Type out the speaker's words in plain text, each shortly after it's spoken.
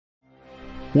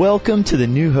Welcome to the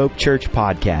New Hope Church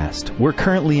podcast. We're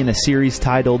currently in a series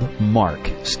titled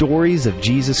Mark, Stories of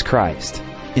Jesus Christ.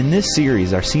 In this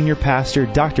series, our senior pastor,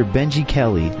 Dr. Benji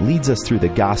Kelly, leads us through the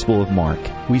Gospel of Mark.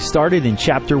 We started in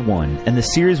chapter 1, and the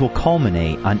series will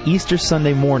culminate on Easter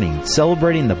Sunday morning,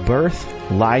 celebrating the birth,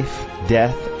 life,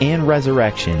 death, and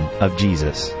resurrection of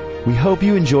Jesus. We hope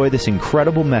you enjoy this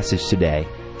incredible message today.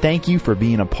 Thank you for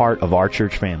being a part of our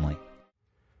church family.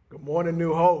 Good morning,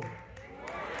 New Hope.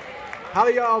 How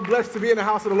are y'all blessed to be in the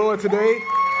house of the Lord today?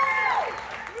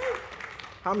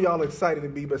 How many y'all excited to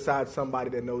be beside somebody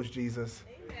that knows Jesus?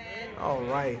 Amen. All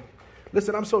right.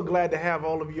 Listen, I'm so glad to have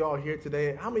all of y'all here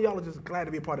today. How many y'all are just glad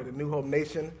to be a part of the New Hope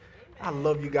Nation? I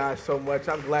love you guys so much.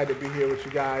 I'm glad to be here with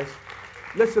you guys.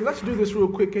 Listen, let's do this real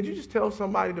quick. Can you just tell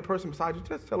somebody, the person beside you,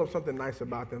 just tell them something nice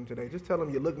about them today. Just tell them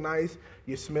you look nice,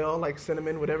 you smell like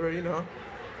cinnamon, whatever, you know.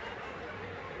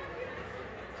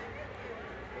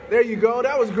 There you go.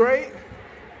 That was great.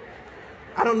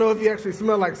 I don't know if you actually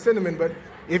smell like cinnamon, but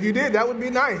if you did, that would be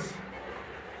nice.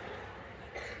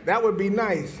 That would be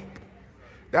nice.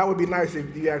 That would be nice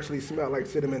if you actually smell like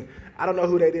cinnamon. I don't know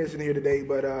who that is in here today,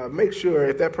 but make sure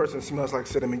if that person smells like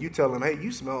cinnamon, you tell them, hey,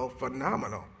 you smell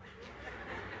phenomenal.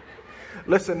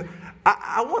 Listen,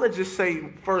 I want to just say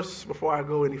first, before I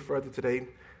go any further today,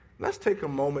 let's take a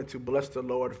moment to bless the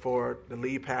Lord for the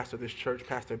lead pastor of this church,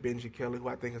 Pastor Benji Kelly, who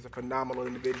I think is a phenomenal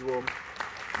individual,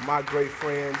 my great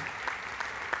friend.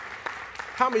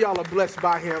 How many of y'all are blessed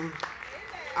by him?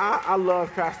 I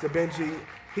love Pastor Benji.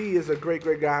 He is a great,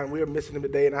 great guy, and we're missing him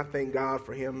today, and I thank God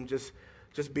for him just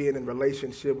being in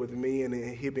relationship with me and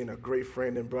he being a great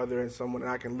friend and brother and someone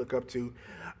that I can look up to.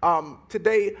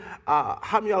 Today, how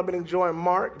many of y'all have been enjoying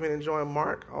Mark? Been enjoying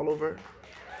Mark all over?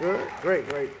 Good? Great,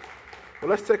 great.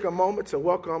 Well, let's take a moment to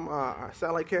welcome our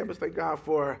Satellite Campus. Thank God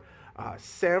for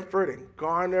Sanford and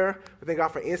Garner. We thank God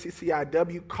for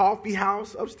NCCIW Coffee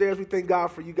House upstairs. We thank God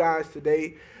for you guys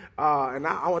today. And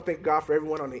I want to thank God for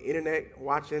everyone on the internet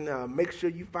watching. Make sure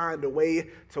you find a way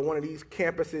to one of these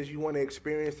campuses you want to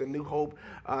experience the New Hope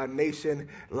Nation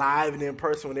live and in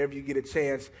person whenever you get a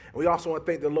chance. And we also want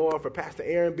to thank the Lord for Pastor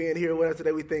Aaron being here with us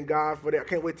today. We thank God for that. I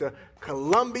can't wait to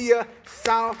Columbia,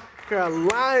 South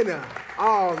Carolina.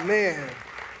 Oh, man.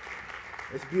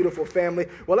 It's beautiful, family.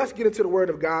 Well, let's get into the Word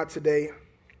of God today.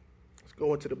 Let's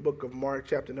go into the book of Mark,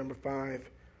 chapter number 5.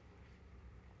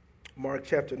 Mark,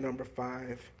 chapter number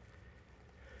 5.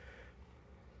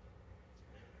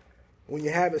 When you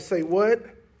have it, say what?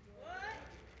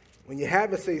 When you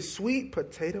have it, say sweet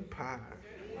potato pie.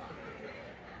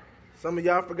 Some of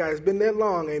y'all forgot. It's been that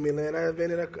long, Amy Lynn. I've been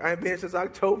here since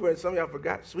October, and some of y'all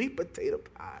forgot. Sweet potato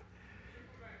pie.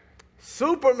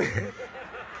 Superman.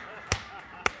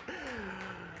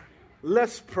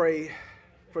 Let's pray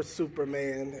for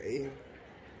Superman.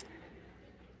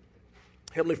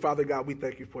 Heavenly Father, God, we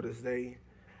thank you for this day.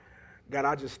 God,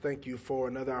 I just thank you for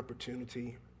another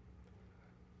opportunity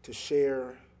to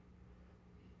share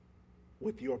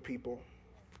with your people.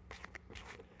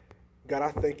 God, I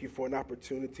thank you for an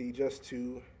opportunity just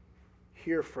to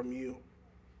hear from you.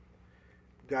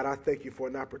 God, I thank you for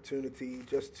an opportunity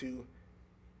just to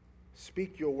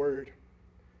speak your word.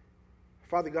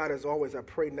 Father God, as always, I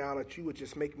pray now that you would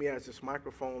just make me as this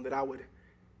microphone, that I would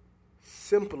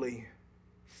simply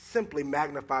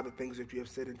magnify the things that you have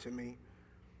said into me.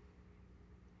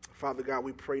 Father God,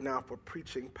 we pray now for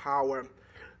preaching power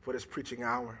for this preaching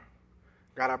hour.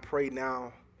 God, I pray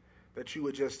now that you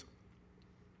would just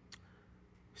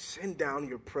send down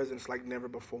your presence like never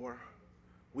before.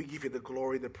 We give you the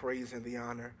glory, the praise, and the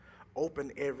honor.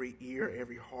 Open every ear,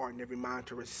 every heart, and every mind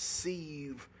to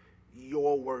receive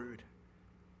your word.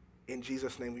 In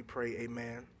Jesus' name we pray,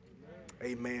 amen.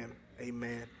 Amen.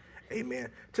 Amen. Amen.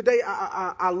 Today,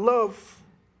 I love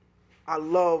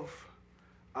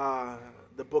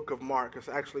the book of Mark. It's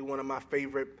actually one of my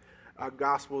favorite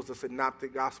Gospels, the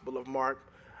Synoptic Gospel of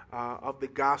Mark. Of the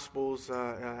Gospels,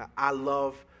 I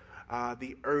love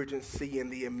the urgency and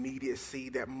the immediacy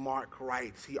that Mark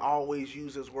writes. He always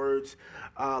uses words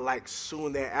like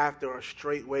soon thereafter or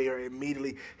straightway or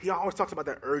immediately. He always talks about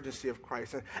the urgency of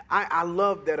Christ. And I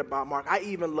love that about Mark. I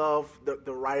even love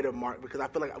the writer Mark because I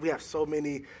feel like we have so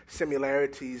many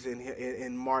similarities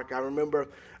in Mark. I remember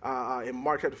in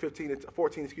Mark chapter 14,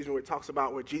 where it talks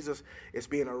about where Jesus is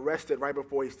being arrested right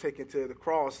before he's taken to the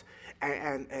cross.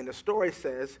 And the story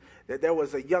says that there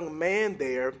was a young man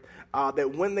there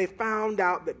that when they found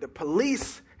out that the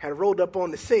police had rolled up on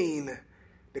the scene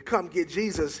to come get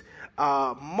Jesus,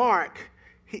 Mark,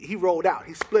 he rolled out.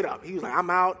 He split up. He was like, I'm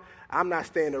out. I'm not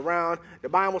staying around. The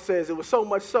Bible says it was so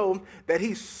much so that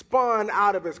he spun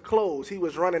out of his clothes. He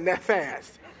was running that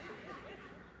fast.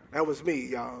 That was me,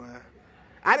 y'all.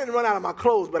 I didn't run out of my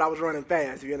clothes, but I was running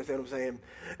fast, if you understand what I'm saying.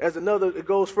 There's another, it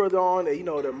goes further on,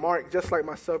 that Mark, just like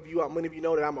myself, many of you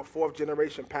know that I'm a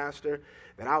fourth-generation pastor,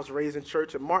 that I was raised in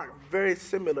church. And Mark, very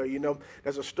similar,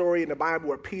 There's a story in the Bible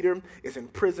where Peter is in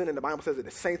prison, and the Bible says that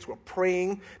the saints were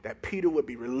praying that Peter would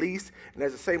be released. And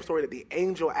there's the same story that the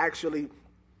angel actually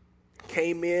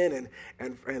came in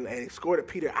and escorted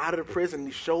Peter out of the prison.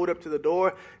 He showed up to the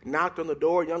door, knocked on the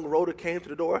door. Young Rhoda came to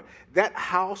the door. That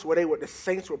house where the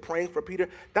saints were praying for Peter,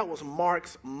 that was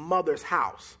Mark's mother's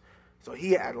house. So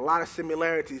he had a lot of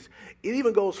similarities. It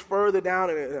even goes further down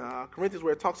in Corinthians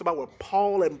where it talks about where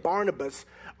Paul and Barnabas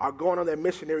are going on their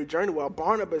missionary journey. Well,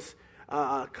 Barnabas'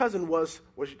 cousin was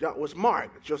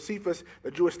Mark. Josephus,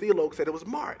 the Jewish theologian, said it was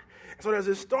Mark. So there's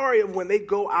this story of when they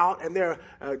go out and they're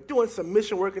doing some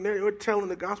mission work and they're telling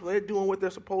the gospel, they're doing what they're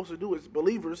supposed to do as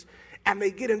believers, and they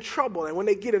get in trouble. And when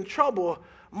they get in trouble,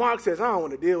 Mark says, I don't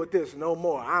want to deal with this no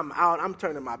more. I'm out. I'm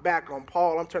turning my back on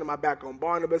Paul. I'm turning my back on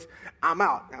Barnabas. I'm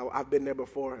out. I've been there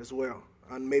before as well.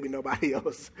 Maybe nobody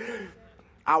else.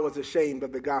 I was ashamed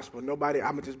of the gospel. I'm going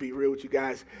to just be real with you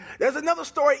guys. There's another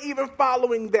story even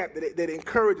following that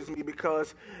encourages me,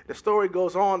 because the story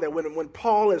goes on that when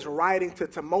Paul is writing to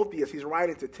Timotheus, he's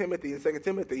writing to Timothy in 2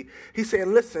 Timothy, he's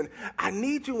saying, listen, I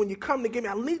need you, when you come to get me,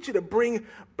 I need you to bring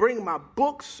my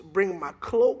books, bring my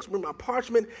cloaks, bring my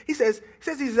parchment. He says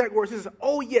these exact words, he says,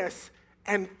 oh yes,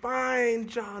 and find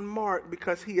John Mark,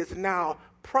 because he is now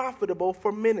profitable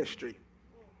for ministry.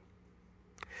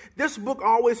 This book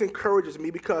always encourages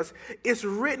me because it's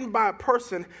written by a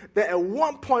person that at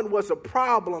one point was a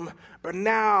problem, but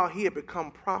now he had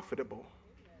become profitable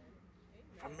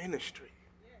for ministry.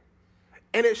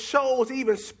 And it shows,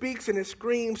 even speaks and it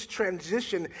screams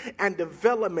transition and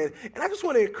development. And I just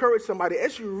want to encourage somebody,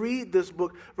 as you read this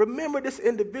book, remember this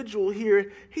individual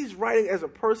here, he's writing as a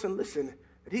person, listen,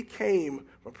 that he came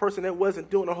from a person that wasn't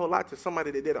doing a whole lot to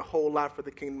somebody that did a whole lot for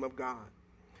the kingdom of God.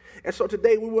 And so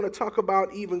today we want to talk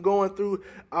about even going through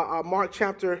Mark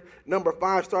chapter number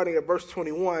 5, starting at verse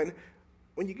 21.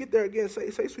 When you get there again,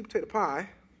 say sweet potato pie.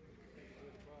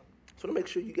 So to make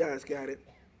sure you guys got it,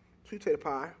 sweet potato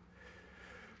pie.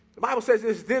 The Bible says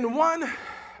this, then one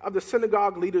of the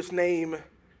synagogue leaders named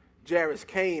Jairus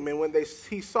came, and when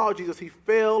he saw Jesus, he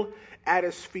fell at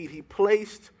his feet. He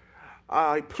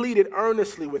pleaded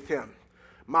earnestly with him.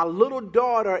 My little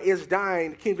daughter is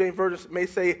dying. King James Version may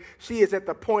say she is at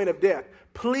the point of death.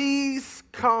 Please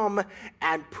come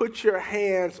and put your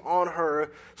hands on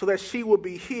her so that she will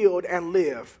be healed and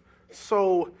live.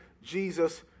 So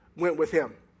Jesus went with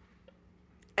him.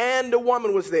 And the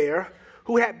woman was there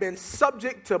who had been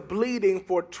subject to bleeding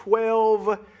for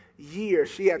 12 years.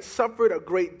 She had suffered a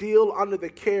great deal under the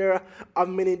care of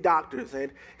many doctors,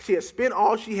 and she had spent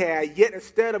all she had, yet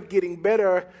instead of getting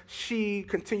better, she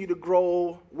continued to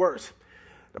grow worse.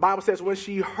 The Bible says when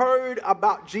she heard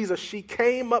about Jesus, she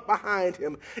came up behind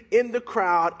him in the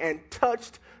crowd and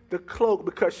touched the cloak,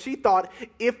 because she thought,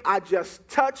 if I just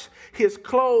touch his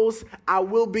clothes, I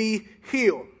will be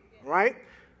healed, right?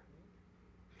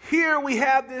 Here we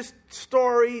have this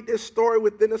story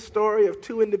within a story of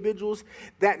two individuals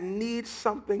that need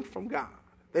something from God.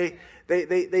 They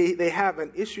have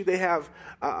an issue, they have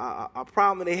a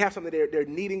problem, and they have something they're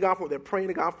needing God for, they're praying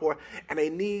to God for, and they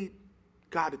need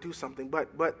God to do something,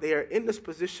 but they are in this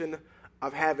position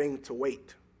of having to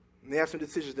wait. And they have some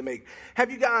decisions to make.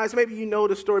 Have you guys, maybe you know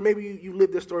the story, maybe you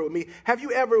lived this story with me. Have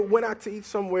you ever went out to eat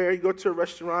somewhere, you go to a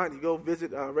restaurant, you go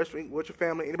visit a restaurant with your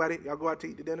family, anybody? Y'all go out to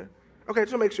eat the dinner? Okay,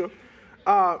 just to make sure.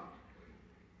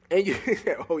 And you,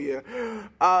 oh yeah.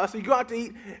 So you go out to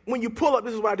eat. When you pull up,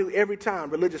 this is what I do every time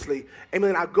religiously. And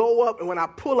then I go up, and when I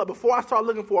pull up, before I start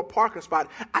looking for a parking spot,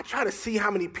 I try to see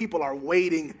how many people are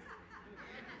waiting.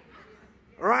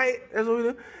 Right? That's what we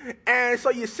do. And so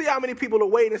you see how many people are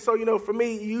waiting. So, for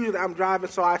me, usually I'm driving,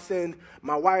 so I send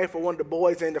my wife or one of the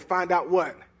boys in to find out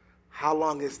what? How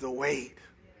long is the wait?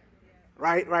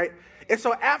 Right? And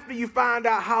so after you find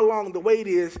out how long the wait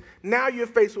is, now you're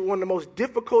faced with one of the most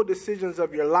difficult decisions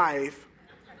of your life.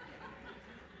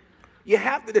 You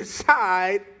have to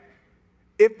decide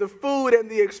if the food and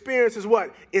the experience is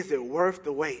what? Is it worth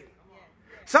the wait?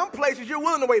 Some places you're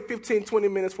willing to wait 15, 20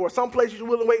 minutes for. Some places you're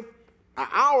willing to wait an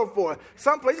hour for.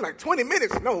 Some places like 20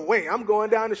 minutes. No way. I'm going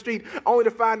down the street only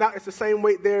to find out it's the same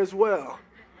wait there as well.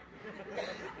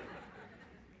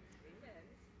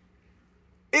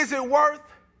 Is it worth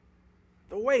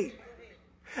the wait?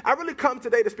 I really come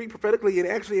today to speak prophetically and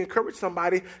actually encourage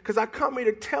somebody, because I come here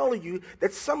to tell you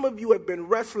that some of you have been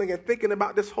wrestling and thinking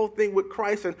about this whole thing with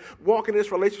Christ and walking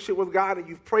this relationship with God, and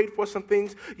you've prayed for some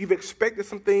things, you've expected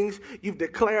some things, you've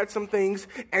declared some things,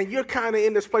 and you're kind of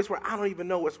in this place where I don't even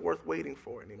know what's worth waiting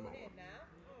for anymore.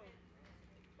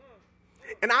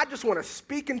 And I just want to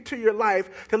speak into your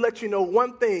life to let you know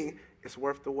one thing: it's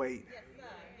worth the wait. Yes, sir.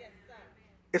 Yes, sir.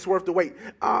 It's worth the wait.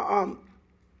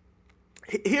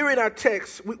 Here in our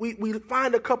text, we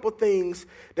find a couple things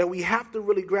that we have to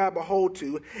really grab a hold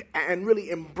to and really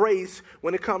embrace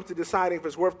when it comes to deciding if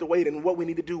it's worth the wait and what we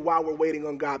need to do while we're waiting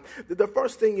on God. The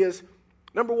first thing is,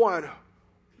 number one,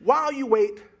 while you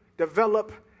wait,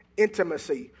 develop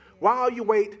intimacy. While you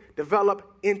wait,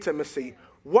 develop intimacy.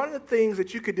 One of the things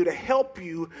that you can do to help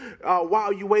you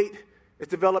while you wait is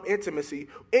develop intimacy.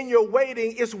 In your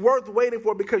waiting, it's worth waiting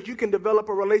for because you can develop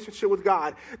a relationship with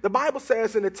God. The Bible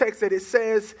says in the text that it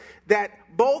says that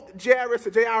both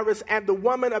Jairus and the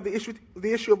woman of the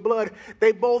issue of blood,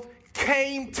 they both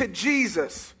came to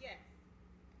Jesus. Yes.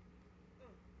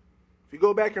 If you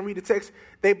go back and read the text,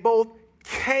 they both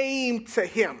came to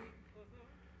him.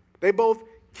 They both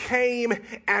came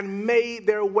and made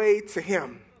their way to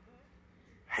him.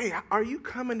 Hey, are you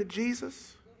coming to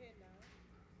Jesus?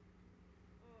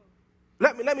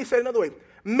 Let me say it another way.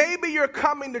 Maybe you're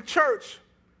coming to church,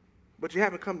 but you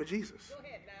haven't come to Jesus. Go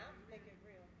ahead now. Make it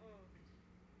real.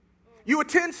 You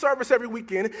attend service every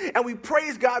weekend, and we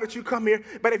praise God that you come here,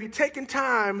 but have you taken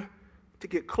time to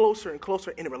get closer and closer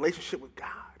in a relationship with God?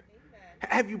 Amen.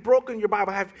 Have you broken your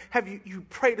Bible? Have you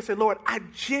prayed to say, Lord, I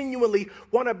genuinely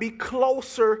want to be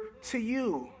closer to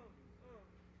you?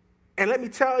 And let me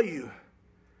tell you,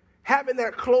 having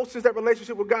that closeness, that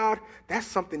relationship with God, that's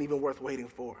something even worth waiting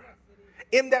for.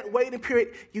 In that waiting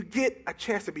period, you get a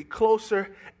chance to be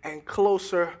closer and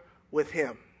closer with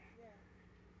him.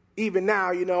 Even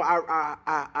now, you know,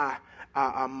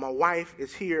 my wife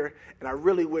is here, and I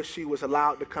really wish she was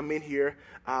allowed to come in here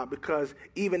because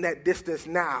even that distance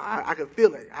now, I can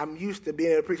feel it. I'm used to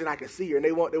being able to preach, and I can see her, and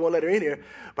they won't let her in here.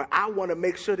 But I want to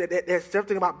make sure that there's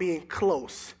something about being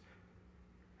close.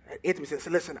 Intimacy.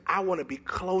 So listen, I want to be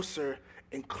closer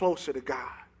and closer to God.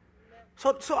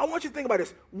 So I want you to think about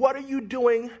this. What are you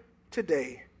doing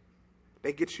today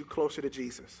that gets you closer to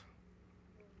Jesus?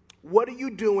 What are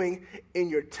you doing in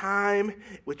your time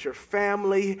with your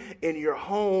family, in your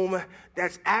home,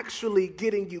 that's actually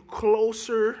getting you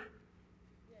closer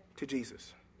to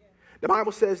Jesus? The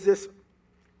Bible says this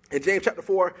in James chapter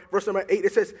 4, verse number 8.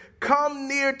 It says, come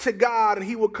near to God and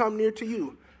he will come near to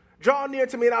you. Draw near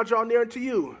to me and I'll draw near to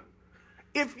you.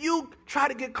 If you try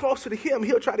to get closer to him,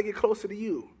 he'll try to get closer to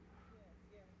you.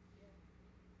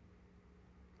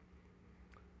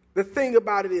 The thing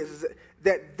about it is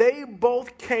that they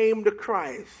both came to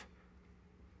Christ.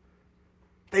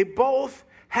 They both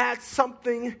had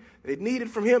something they needed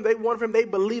from him. They wanted from him. They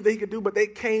believed that he could do, but they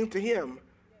came to him.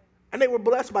 And they were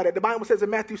blessed by that. The Bible says in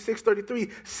Matthew 6:33,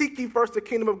 seek ye first the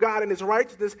kingdom of God and his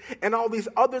righteousness, and all these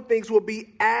other things will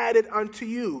be added unto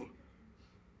you.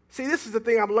 See, this is the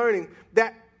thing I'm learning,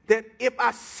 that if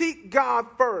I seek God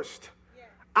first,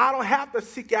 I don't have to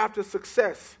seek after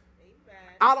success.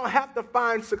 I don't have to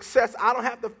find success. I don't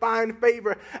have to find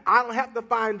favor. I don't have to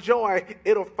find joy.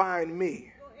 It'll find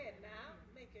me. Go ahead now.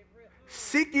 Make it real.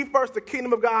 Seek ye first the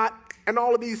kingdom of God, and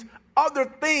all of these other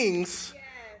things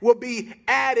will be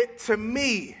added to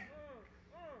me.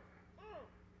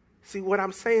 See, what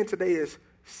I'm saying today is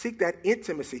seek that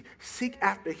intimacy. Seek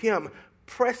after him.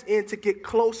 Press in to get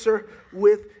closer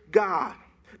with God.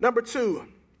 Number two.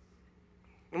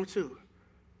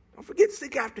 Don't forget to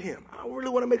seek after him. I really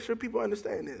want to make sure people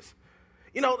understand this.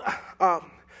 You know,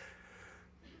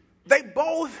 they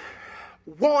both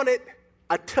wanted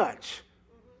a touch.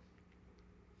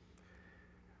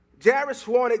 Jairus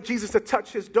wanted Jesus to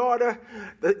touch his daughter.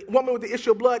 The woman with the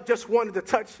issue of blood just wanted to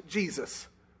touch Jesus.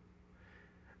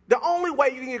 The only way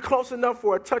you can get close enough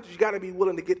for a touch is you got to be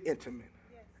willing to get intimate.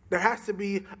 There has to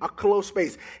be a close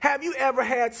space. Have you ever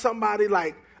had somebody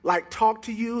like talk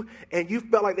to you and you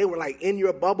felt like they were like in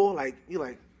your bubble? Like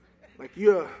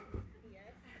you're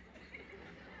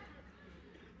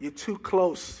too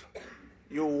close.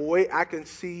 I can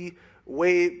see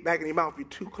way back in your mouth. You're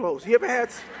too close. You ever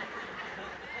had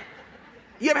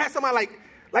somebody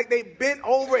like they bent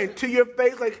over into your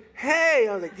face like, hey?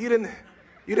 I was like, you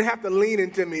didn't have to lean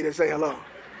into me to say hello.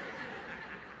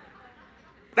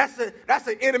 That's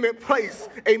an intimate place.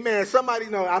 Amen. Somebody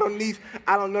know, I don't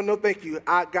know, no thank you.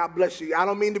 God bless you. I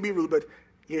don't mean to be rude, but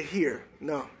you're here.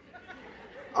 No.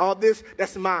 All this,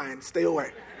 that's mine. Stay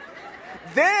away.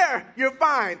 There, you're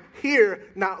fine. Here,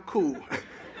 not cool.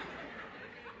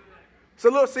 So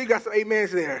look, see, you got some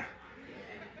amens there.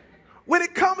 When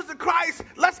it comes to Christ,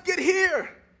 let's get here.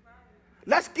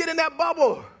 Let's get in that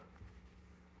bubble.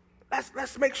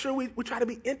 Let's make sure we try to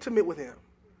be intimate with him.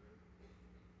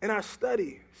 In our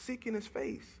study, seeking his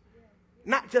face,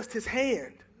 not just his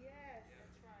hand. Yes,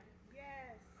 that's right.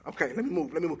 Yes. Okay, let me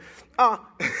move. I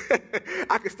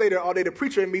could stay there all day. The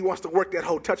preacher in me wants to work that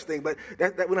whole touch thing, but we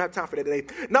don't have time for that today.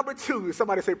 Number 2,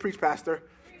 somebody say, preach, Pastor.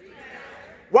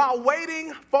 While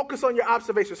waiting, focus on your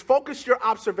observations. Focus your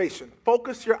observation.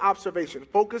 Focus your observation.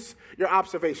 Focus your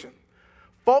observation.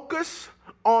 Focus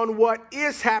on what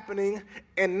is happening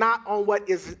and not on what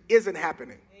isn't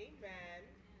happening. Amen.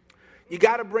 You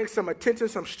got to bring some attention,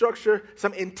 some structure,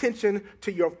 some intention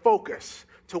to your focus,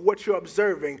 to what you're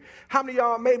observing. How many of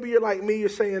y'all, maybe you're like me, you're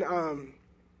saying,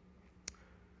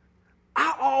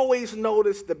 I always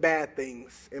notice the bad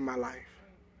things in my life.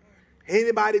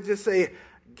 Anybody just say,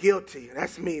 guilty.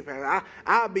 That's me, man.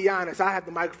 I'll be honest. I have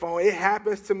the microphone. It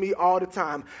happens to me all the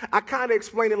time. I kind of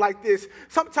explain it like this.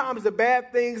 Sometimes the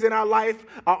bad things in our life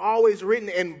are always written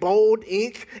in bold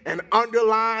ink and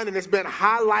underlined, and it's been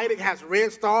highlighted, has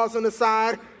red stars on the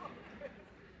side.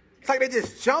 It's like they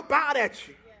just jump out at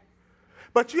you.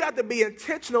 But you have to be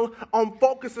intentional on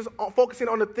focusing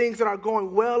on the things that are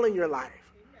going well in your life.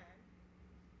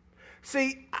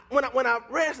 See, when I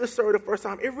read this story the first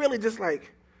time, it really just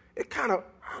like, it kind of,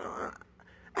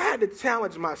 I had to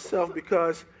challenge myself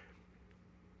because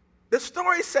the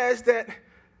story says that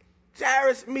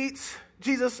Jairus meets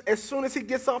Jesus as soon as he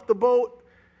gets off the boat.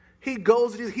 He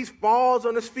goes to Jesus, he falls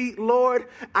on his feet. Lord,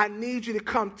 I need you to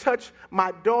come touch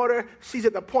my daughter. She's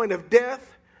at the point of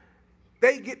death.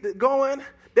 They get going.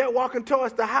 They're walking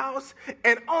towards the house.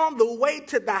 And on the way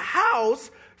to the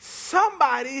house,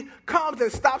 somebody comes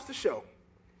and stops the show.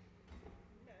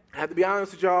 I have to be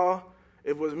honest with y'all.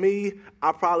 If it was me,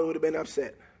 I probably would have been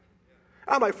upset.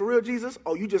 I'm like, for real, Jesus?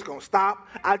 Oh, you just going to stop?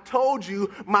 I told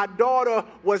you my daughter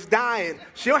was dying.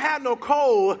 She don't have no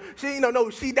cold. She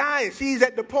dying. She's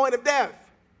at the point of death.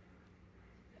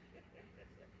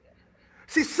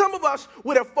 See, some of us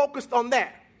would have focused on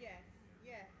that.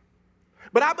 Yes.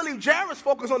 But I believe Jairus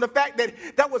focused on the fact that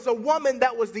that was a woman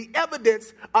that was the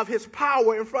evidence of his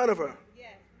power in front of her.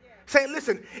 Saying,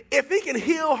 listen, if he can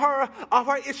heal her of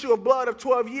her issue of blood of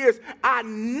 12 years, I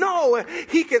know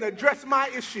he can address my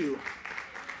issue. Amen.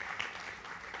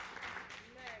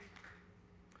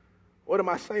 What am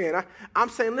I saying? I'm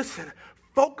saying, listen,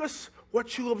 focus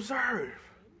what you observe.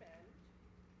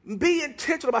 Amen. Be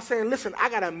intentional about saying, listen, I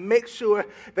got to make sure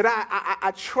that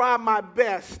I try my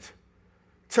best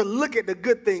to look at the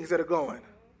good things that are going.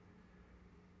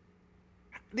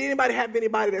 Did anybody have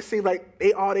anybody that seems like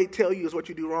all they tell you is what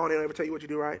you do wrong? They don't ever tell you what you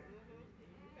do right?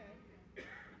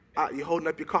 You're holding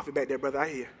up your coffee back there, brother. I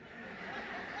hear.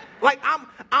 Like,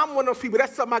 I'm one of those people.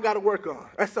 That's something I got to work on.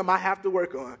 That's something I have to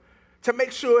work on. To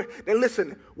make sure that,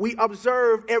 listen, we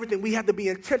observe everything. We have to be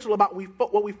intentional about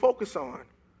what we focus on.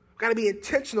 We've got to be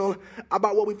intentional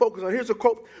about what we focus on. Here's a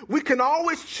quote. We can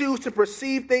always choose to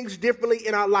perceive things differently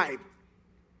in our life.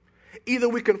 Either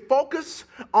we can focus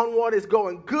on what is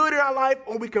going good in our life,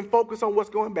 or we can focus on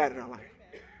what's going bad in our life.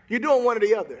 You're doing one or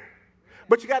the other.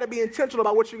 But you got to be intentional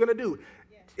about what you're going to do.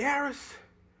 Jairus,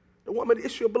 the woman with the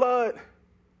issue of blood,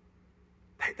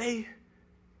 they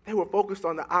were focused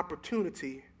on the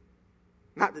opportunity,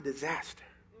 not the disaster.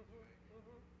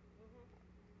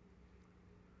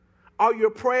 Are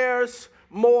your prayers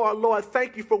more, Lord,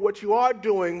 thank you for what you are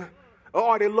doing, or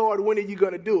are they, Lord, when are you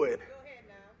going to do it?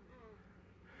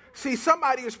 See,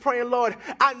 somebody is praying, Lord,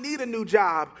 I need a new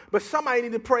job. But somebody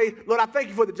need to pray, Lord, I thank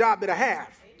you for the job that I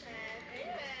have.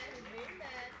 Amen.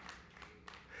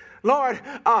 Lord,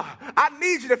 I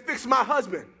need you to fix my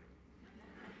husband.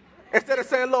 Instead of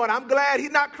saying, Lord, I'm glad he's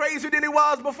not crazier than he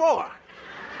was before.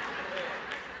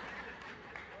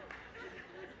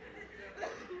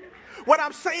 What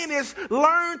I'm saying is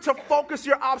learn to focus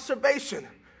your observation.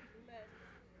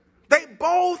 They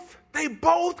both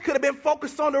could have been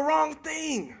focused on the wrong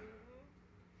thing.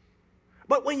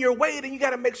 But when you're waiting, you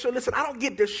got to make sure, listen, I don't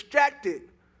get distracted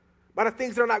by the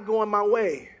things that are not going my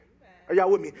way. Are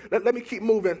y'all with me? Let me keep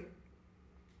moving.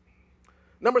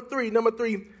 Number three,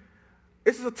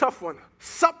 this is a tough one.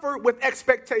 Suffer with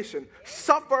expectation.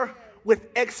 Suffer with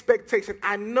expectation.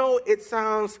 I know it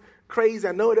sounds crazy.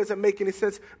 I know it doesn't make any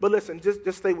sense. But listen,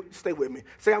 just stay with me.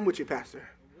 Say, I'm with you, Pastor.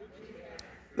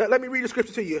 Let me read the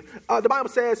scripture to you. The Bible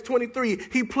says, 23,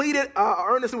 he pleaded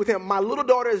earnestly with him, my little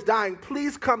daughter is dying.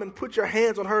 Please come and put your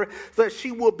hands on her so that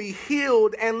she will be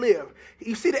healed and live.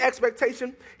 You see the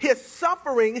expectation? His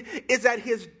suffering is that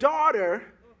his daughter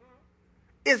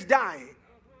is dying.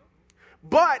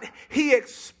 But he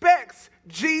expects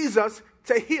Jesus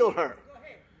to heal her.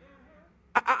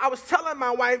 I was telling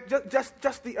my wife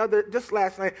just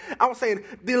last night, I was saying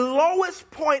the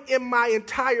lowest point in my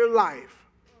entire life,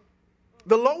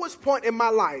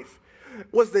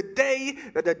 was the day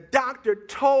that the doctor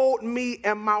told me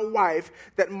and my wife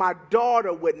that my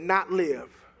daughter would not live.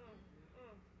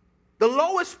 the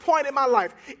lowest point in my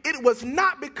life, it was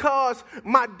not because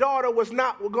my daughter was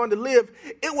not going to live.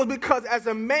 It was because as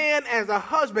a man, as a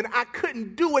husband, I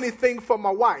couldn't do anything for my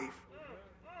wife.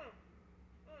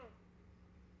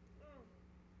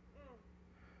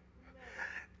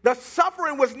 The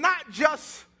suffering was not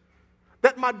just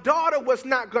that my daughter was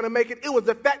not going to make it. It was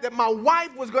the fact that my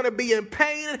wife was going to be in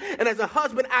pain, and as a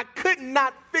husband, I could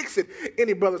not fix it.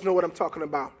 Any brothers know what I'm talking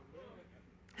about?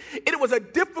 It was a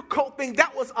difficult thing.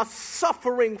 That was a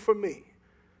suffering for me.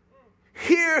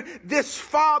 Here, this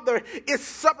father is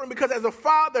suffering because as a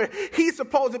father, he's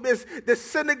supposed to be this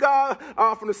synagogue,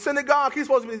 from the synagogue. He's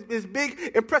supposed to be this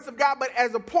big, impressive guy. But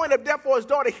as a point of death for his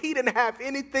daughter, he didn't have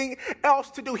anything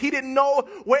else to do. He didn't know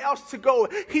where else to go.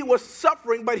 He was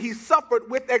suffering, but he suffered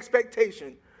with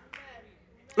expectation.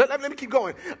 Let me keep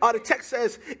going. The text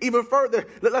says even further.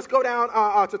 Let's go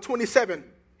down to 27.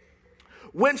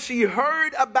 When she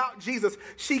heard about Jesus,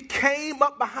 she came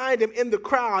up behind him in the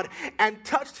crowd and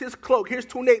touched his cloak. Here's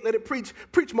 28. Let it preach.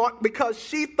 Preach, Mark. Because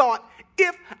she thought,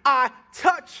 if I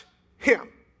touch him,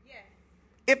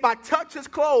 if I touch his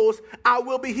clothes, I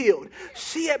will be healed.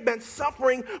 She had been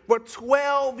suffering for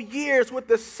 12 years with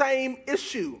the same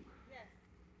issue.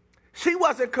 She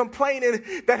wasn't complaining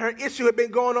that her issue had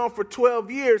been going on for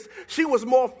 12 years. She was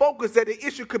more focused that the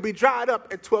issue could be dried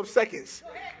up in 12 seconds.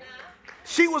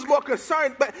 She was more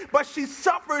concerned, but she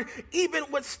suffered even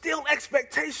with still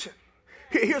expectation.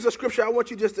 Here's a scripture I want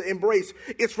you just to embrace.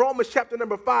 It's Romans chapter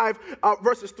number 5,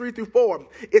 verses 3 through 4.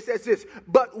 It says this,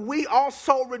 but we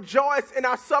also rejoice in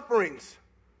our sufferings.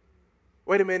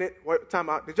 Wait a minute. Wait, time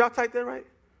out. Did y'all type that right?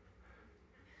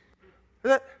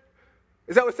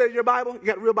 Is that what it says in your Bible? You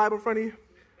got a real Bible in front of you?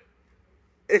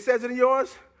 It says it in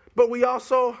yours, but we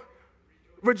also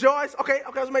rejoice. Okay,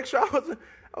 let's make sure I wasn't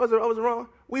wrong.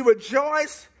 We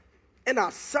rejoice in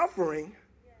our suffering.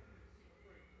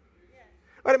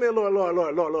 Wait a minute,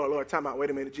 Lord, time out. Wait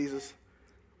a minute, Jesus.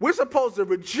 We're supposed to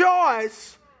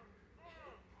rejoice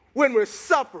when we're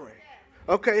suffering.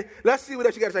 Okay, let's see what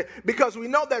else you got to say. Because we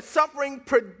know that suffering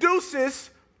produces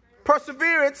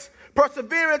perseverance,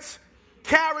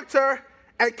 character,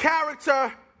 and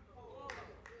character,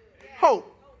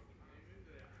 hope.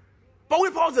 But we're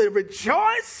supposed to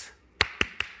rejoice?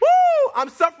 Woo! I'm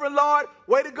suffering, Lord.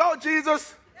 Way to go,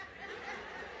 Jesus.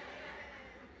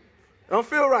 Don't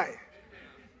feel right.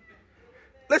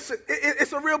 Listen,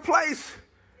 it's a real place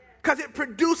because it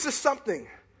produces something.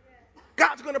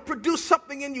 God's going to produce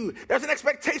something in you. There's an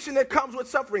expectation that comes with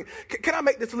suffering. Can I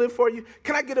make this live for you?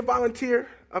 Can I get a volunteer?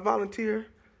 A volunteer?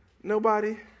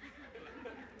 Nobody?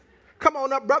 Come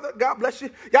on up, brother. God bless you.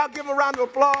 Y'all give him a round of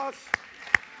applause.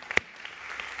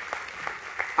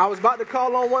 I was about to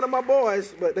call on one of my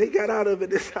boys, but they got out of it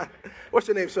this time. What's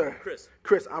your name, sir? Chris.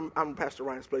 Chris, I'm Pastor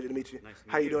Ryan. It's a pleasure to meet you. Nice to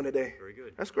meet How you doing today? Very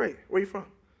good. That's great. Where are you from?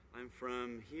 I'm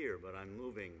from here, but I'm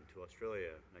moving to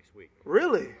Australia next week.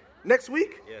 Really? Next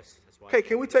week? Yes, that's why. Okay,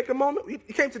 can we take a moment? You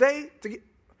came today to get...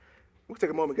 We'll take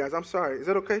a moment, guys. I'm sorry. Is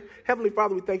that okay? Heavenly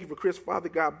Father, we thank you for Chris. Father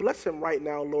God, bless him right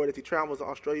now, Lord, as he travels to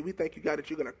Australia. We thank you, God, that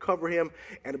you're going to cover him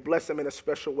and bless him in a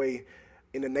special way.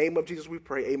 In the name of Jesus, we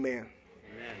pray. Amen.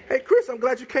 Amen. Hey, Chris, I'm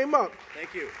glad you came up.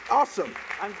 Thank you. Awesome.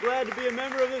 I'm glad to be a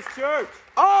member of this church.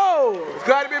 Oh, it's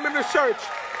glad to be a member of this church.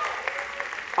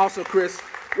 Also, Chris,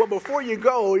 well, before you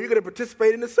go, you're going to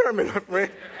participate in the sermon, my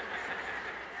friend.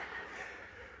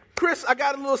 Chris, I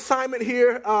got a little assignment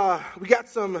here. We got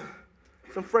some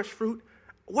fresh fruit.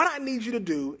 What I need you to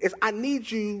do is I need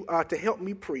you to help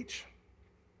me preach.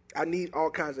 I need all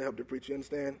kinds of help to preach. You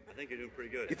understand? I think you're doing pretty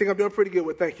good. You think I'm doing pretty good?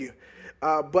 Well, thank you.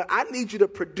 But I need you to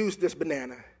produce this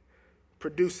banana.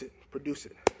 Produce it.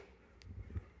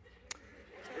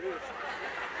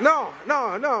 No.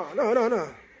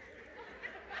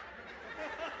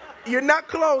 You're not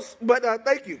close, but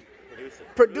thank you.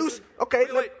 Produce. Okay.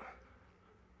 Wait.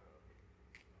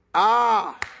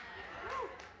 Oh,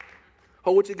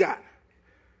 what you got?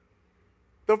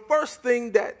 The first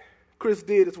thing that Chris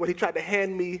did is when he tried to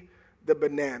hand me the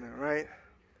banana, right?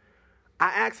 I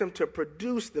asked him to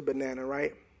produce the banana,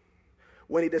 right?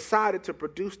 When he decided to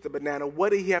produce the banana,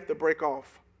 what did he have to break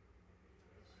off?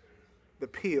 The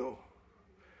peel.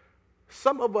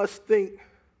 Some of us think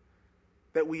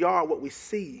that we are what we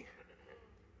see,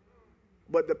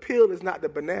 but the peel is not the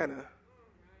banana.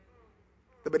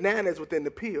 The banana is within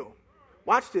the peel.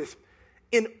 Watch this.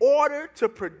 In order to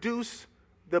produce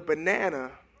the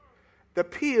banana, the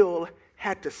peel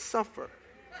had to suffer.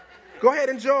 Go ahead,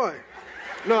 enjoy.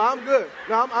 No, I'm good.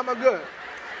 No, I'm good.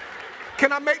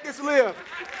 Can I make this live?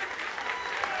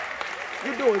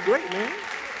 You're doing great, man.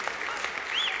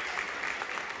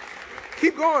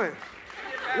 Keep going.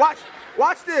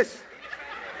 Watch this.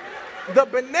 The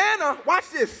banana, watch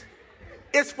this.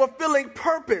 It's fulfilling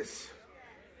purpose.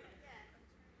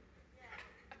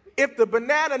 If the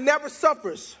banana never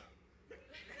suffers,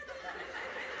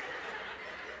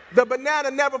 the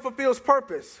banana never fulfills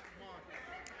purpose.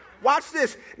 Watch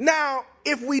this. Now,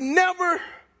 if we never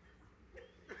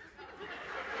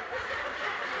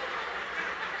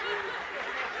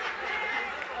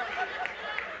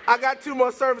I got 2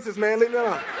 more services, man. Leave me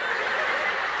alone.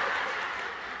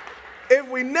 If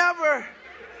we never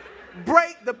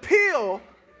break the peel,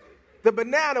 the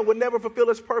banana would never fulfill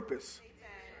its purpose.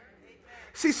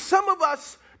 See, some of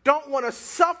us don't want to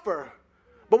suffer,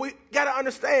 but we got to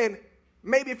understand,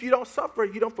 maybe if you don't suffer,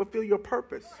 you don't fulfill your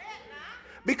purpose.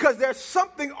 Because there's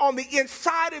something on the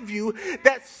inside of you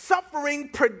that suffering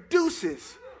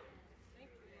produces.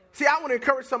 See, I want to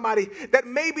encourage somebody that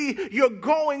maybe you're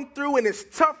going through and it's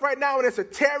tough right now and it's a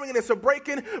tearing and it's a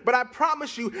breaking, but I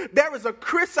promise you there is a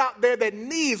Chris out there that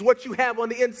needs what you have on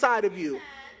the inside of you.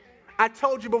 I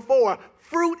told you before,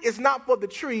 fruit is not for the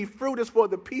tree, fruit is for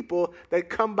the people that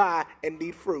come by and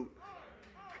need fruit.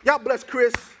 Y'all bless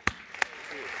Chris.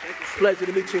 Pleasure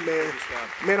to meet you, man.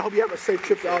 Man, I hope you have a safe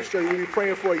trip to Australia. We'll be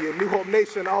praying for you. New Hope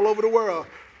Nation all over the world.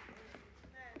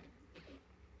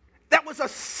 That was a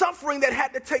suffering that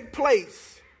had to take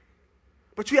place.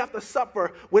 But you have to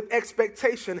suffer with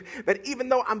expectation that even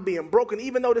though I'm being broken,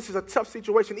 even though this is a tough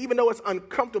situation, even though it's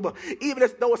uncomfortable, even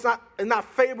though it's not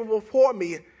favorable for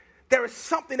me, there is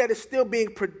something that is still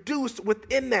being produced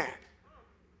within that.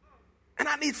 And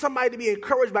I need somebody to be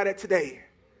encouraged by that today.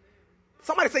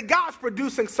 Somebody say, God's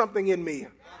producing something in me.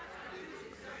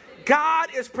 God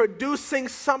is producing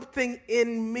something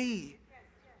in me.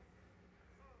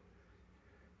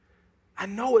 I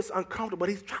know it's uncomfortable, but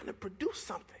he's trying to produce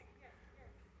something.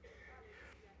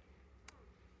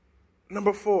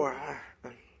 Number 4,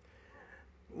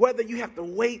 whether you have to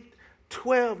wait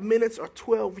 12 minutes or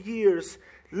 12 years,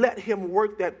 let him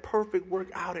work that perfect work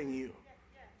out in you.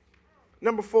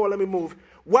 Number 4, let me move.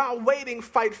 While waiting,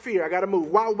 fight fear. I got to move.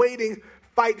 While waiting,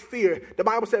 fight fear. The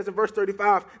Bible says in verse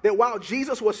 35 that while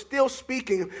Jesus was still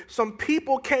speaking, some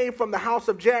people came from the house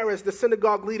of Jairus, the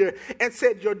synagogue leader, and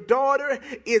said, your daughter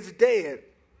is dead.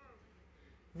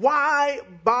 Why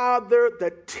bother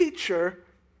the teacher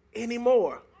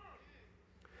anymore?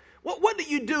 What do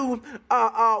you do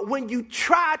when you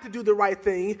try to do the right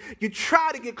thing, you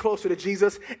try to get closer to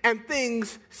Jesus, and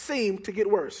things seem to get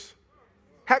worse?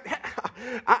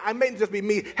 I may just be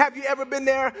me. Have you ever been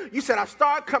there? You said, I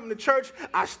started coming to church.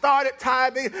 I started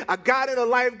tithing. I got in a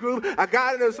life group. I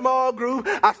got in a small group.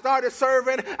 I started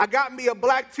serving. I got me a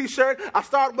black t-shirt. I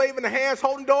started waving the hands,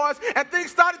 holding doors, and things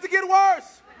started to get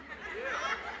worse.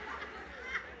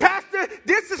 Pastor,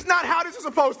 this is not how this is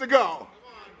supposed to go.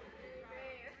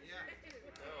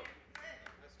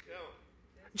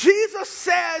 Jesus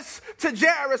says to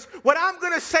Jairus, what I'm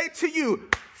going to say to you,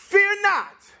 fear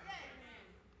not.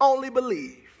 Only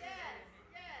believe.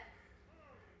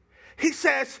 He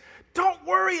says, don't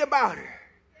worry about it.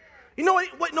 You know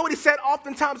what he said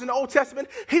oftentimes in the Old Testament?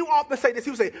 He would often say this. He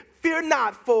would say, fear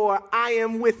not, for I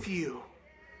am with you.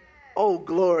 Oh,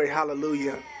 glory,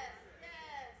 hallelujah.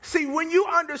 See, when you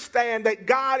understand that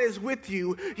God is with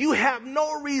you, you have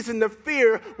no reason to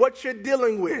fear what you're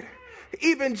dealing with.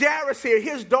 Even Jairus here,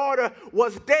 his daughter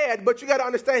was dead, but you got to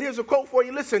understand, here's a quote for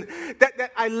you. Listen,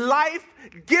 that a life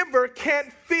giver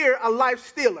can't fear a life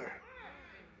stealer.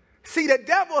 See, the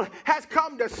devil has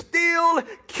come to steal,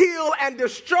 kill, and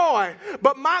destroy,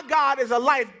 but my God is a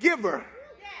life giver.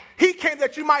 He came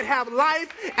that you might have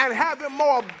life and have it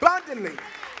more abundantly.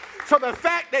 So the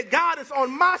fact that God is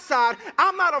on my side,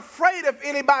 I'm not afraid of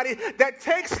anybody that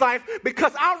takes life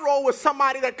because I roll with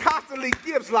somebody that constantly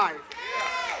gives life.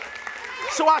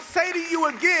 So I say to you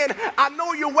again, I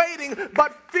know you're waiting,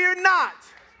 but fear not.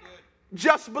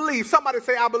 Just believe. Somebody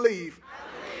say, I believe.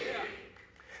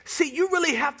 See, you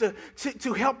really have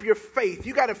to help your faith.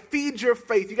 You got to feed your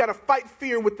faith. You got to fight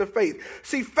fear with the faith.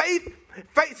 See, faith,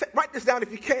 write this down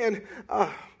if you can.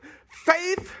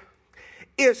 Faith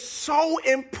is so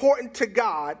important to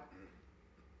God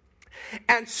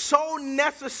and so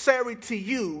necessary to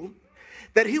you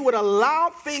that he would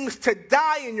allow things to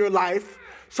die in your life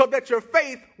so that your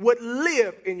faith would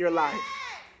live in your life.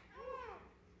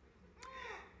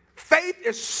 Faith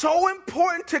is so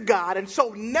important to God and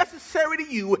so necessary to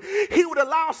you, he would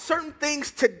allow certain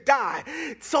things to die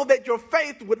so that your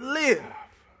faith would live.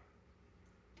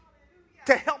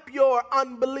 To help your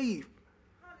unbelief.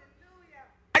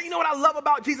 And you know what I love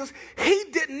about Jesus? He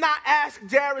did not ask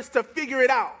Jairus to figure it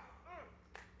out.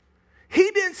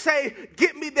 He didn't say,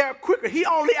 get me there quicker. He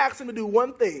only asked him to do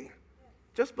one thing.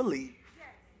 Just believe.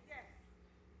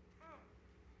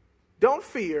 Don't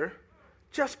fear,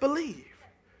 just believe.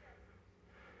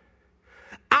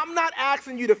 I'm not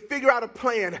asking you to figure out a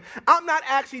plan. I'm not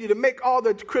asking you to make all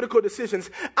the critical decisions.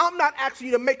 I'm not asking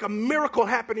you to make a miracle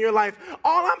happen in your life.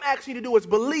 All I'm asking you to do is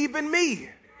believe in me.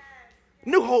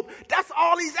 New Hope, that's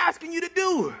all he's asking you to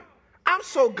do. I'm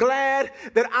so glad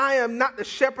that I am not the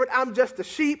shepherd. I'm just the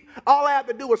sheep. All I have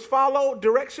to do is follow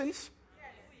directions.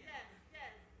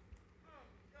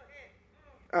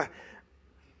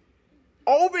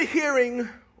 Overhearing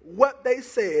what they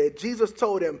said, Jesus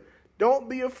told them, don't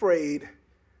be afraid,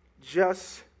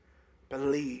 just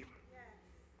believe.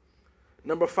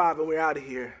 Number 5, and we're out of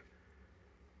here.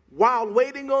 While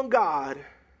waiting on God,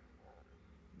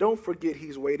 don't forget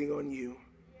he's waiting on you.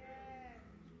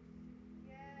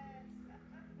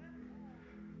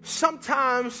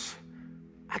 Sometimes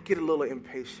I get a little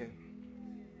impatient.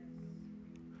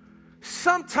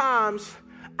 Sometimes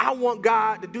I want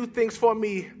God to do things for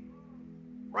me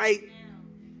right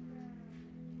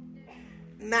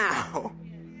now.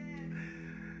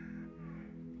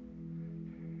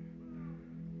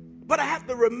 But I have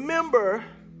to remember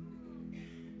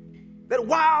that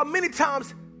while many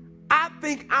times I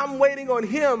think I'm waiting on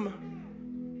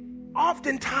him,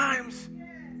 oftentimes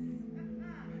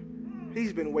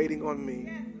he's been waiting on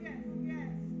me.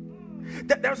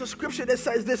 There's a scripture that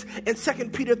says this in 2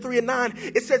 Peter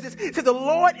 3:9. It says this. It says the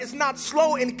Lord is not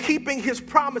slow in keeping his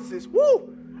promises.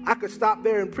 Woo! I could stop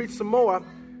there and preach some more.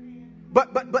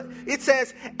 But it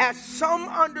says, as some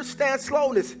understand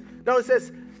slowness. No, it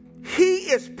says, he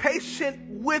is patient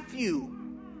with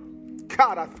you.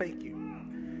 God, I thank you.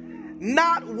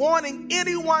 Not wanting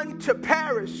anyone to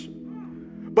perish,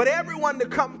 but everyone to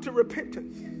come to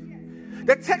repentance.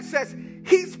 The text says,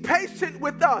 he's patient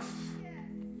with us.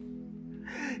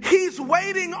 He's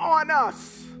waiting on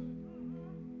us.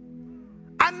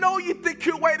 I know you think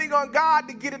you're waiting on God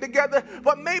to get it together,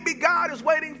 but maybe God is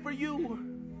waiting for you.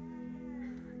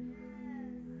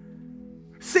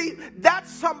 See,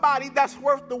 that's somebody that's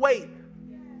worth the wait.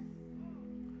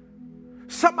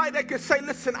 Somebody that can say,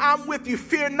 listen, I'm with you,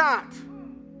 fear not,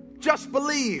 just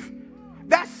believe.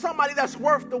 That's somebody that's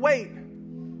worth the wait.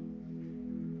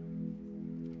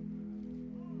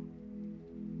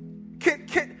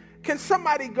 Can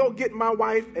somebody go get my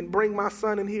wife and bring my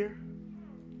son in here?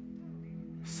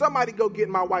 Somebody go get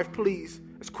my wife, please,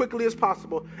 as quickly as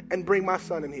possible, and bring my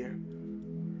son in here.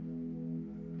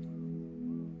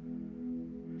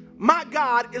 My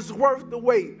God is worth the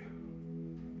wait.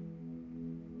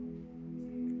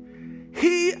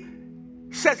 He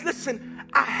says, listen,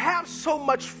 I have so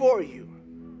much for you.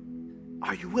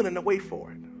 Are you willing to wait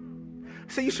for it?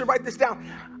 So you should write this down.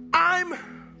 I'm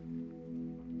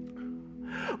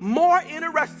more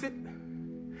interested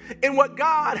in what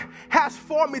God has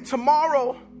for me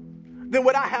tomorrow than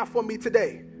what I have for me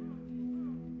today.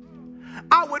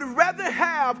 I would rather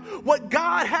have what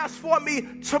God has for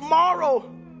me tomorrow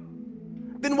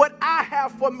than what I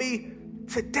have for me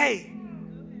today.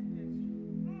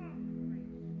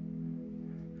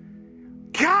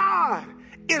 God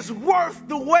is worth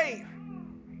the wait.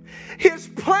 His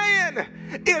plan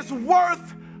is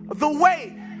worth the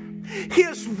wait.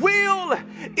 His will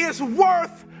is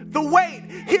worth the wait.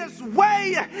 His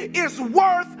way is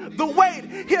worth the wait.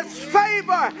 His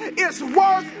favor is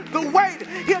worth the wait.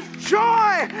 His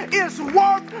joy is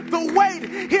worth the wait.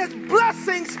 His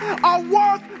blessings are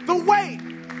worth the wait.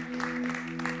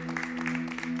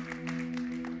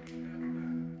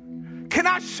 Can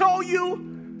I show you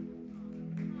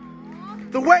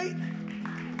the wait?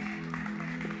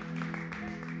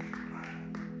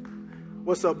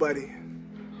 What's up, buddy?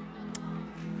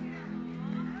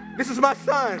 This is my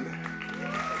son.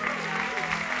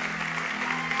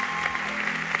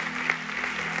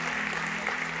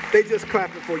 They just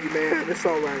clapping for you, man. It's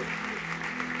all right.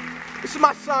 This is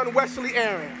my son, Wesley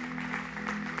Aaron.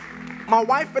 My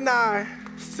wife and I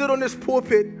stood on this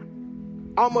pulpit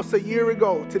almost a year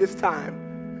ago to this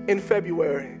time in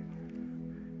February.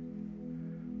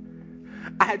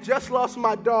 I had just lost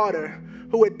my daughter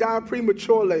who had died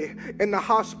prematurely in the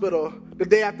hospital the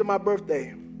day after my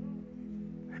birthday.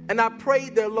 And I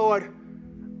prayed that, Lord,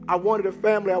 I wanted a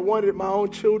family. I wanted my own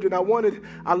children.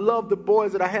 I love the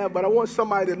boys that I have, but I want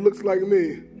somebody that looks like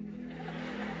me.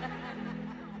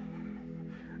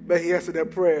 But he answered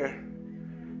that prayer.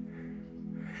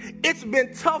 It's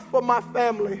been tough for my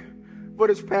family for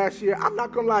this past year. I'm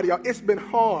not going to lie to y'all. It's been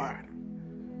hard.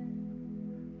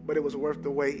 But it was worth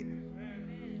the wait.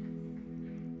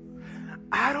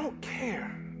 I don't care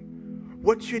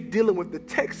what you're dealing with. The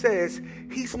text says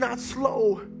he's not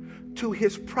slow to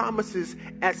his promises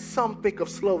as some think of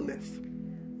slowness.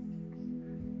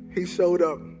 He showed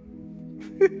up.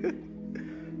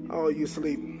 Oh, you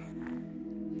sleep.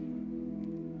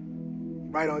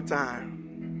 Right on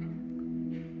time.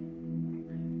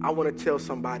 I want to tell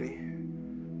somebody,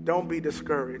 don't be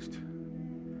discouraged.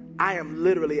 I am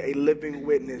literally a living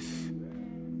witness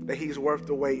that he's worth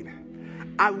the wait.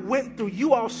 I went through,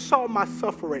 you all saw my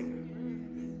suffering.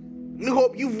 New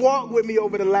Hope, you've walked with me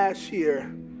over the last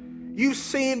year. You've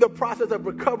seen the process of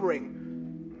recovering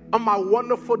of my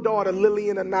wonderful daughter,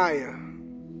 Lillian Anaya.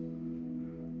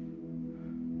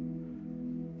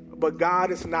 But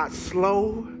God is not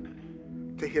slow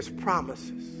to his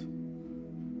promises.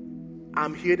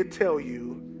 I'm here to tell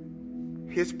you,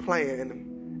 his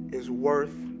plan is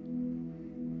worth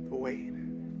the wait.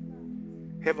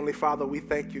 Heavenly Father, we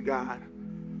thank you, God.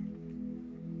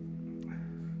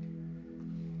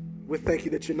 We thank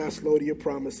you that you're not slow to your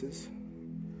promises.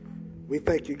 We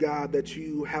thank you, God, that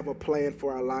you have a plan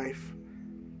for our life.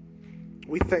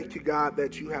 We thank you, God,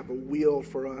 that you have a will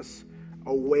for us,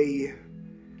 a way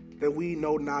that we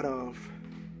know not of.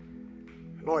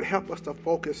 Lord, help us to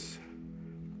focus.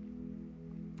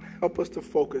 Help us to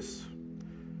focus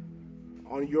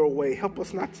on your way. Help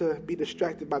us not to be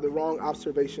distracted by the wrong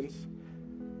observations.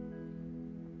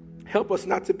 Help us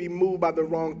not to be moved by the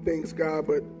wrong things, God,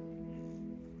 but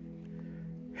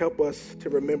help us to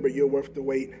remember you're worth the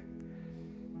wait.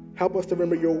 Help us to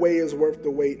remember your way is worth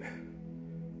the wait.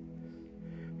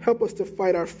 Help us to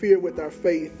fight our fear with our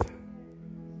faith.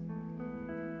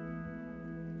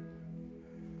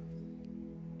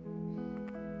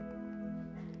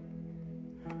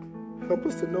 Help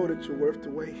us to know that you're worth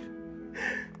the wait.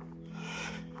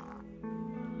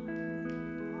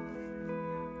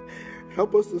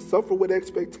 Help us to suffer with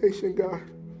expectation, God.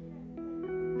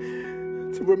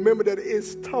 To remember that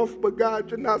it's tough, but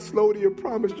God, you're not slow to your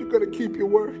promise. You're going to keep your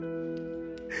word.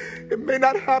 It may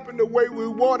not happen the way we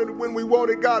want it when we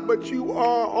want it, God, but you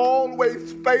are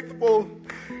always faithful.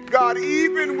 God,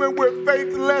 even when we're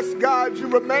faithless, God, you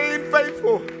remain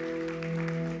faithful.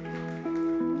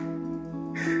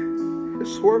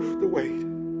 It's worth the wait.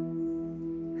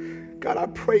 God, I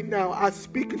pray now, I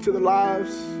speak into the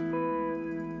lives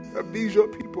of these your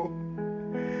people,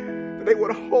 that they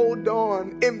would hold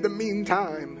on in the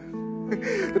meantime,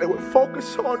 that they would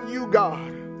focus on you,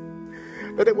 God,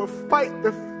 that they would fight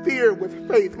the fear with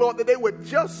faith, Lord, that they would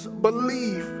just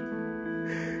believe,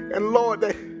 and Lord,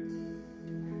 that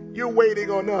you're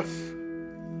waiting on us.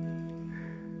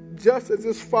 Just as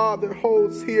this father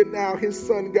holds here now his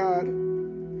son, God,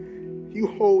 you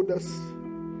hold us.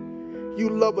 You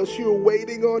love us. You're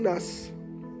waiting on us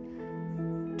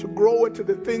to grow into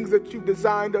the things that you've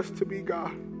designed us to be,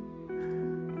 God.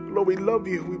 Lord, we love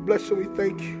you. We bless you. We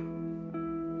thank you.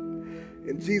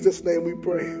 In Jesus' name we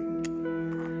pray.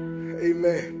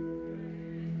 Amen.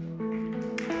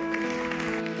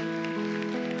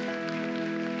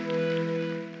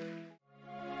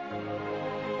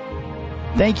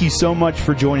 Thank you so much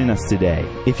for joining us today.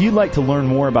 If you'd like to learn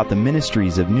more about the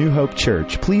ministries of New Hope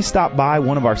Church, please stop by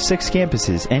one of our 6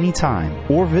 campuses anytime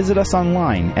or visit us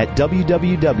online at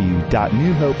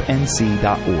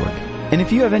www.newhopenc.org. And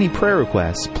if you have any prayer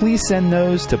requests, please send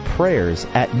those to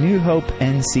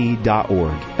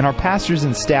prayers@newhopenc.org, and our pastors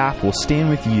and staff will stand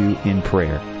with you in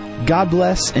prayer. God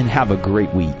bless and have a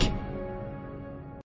great week.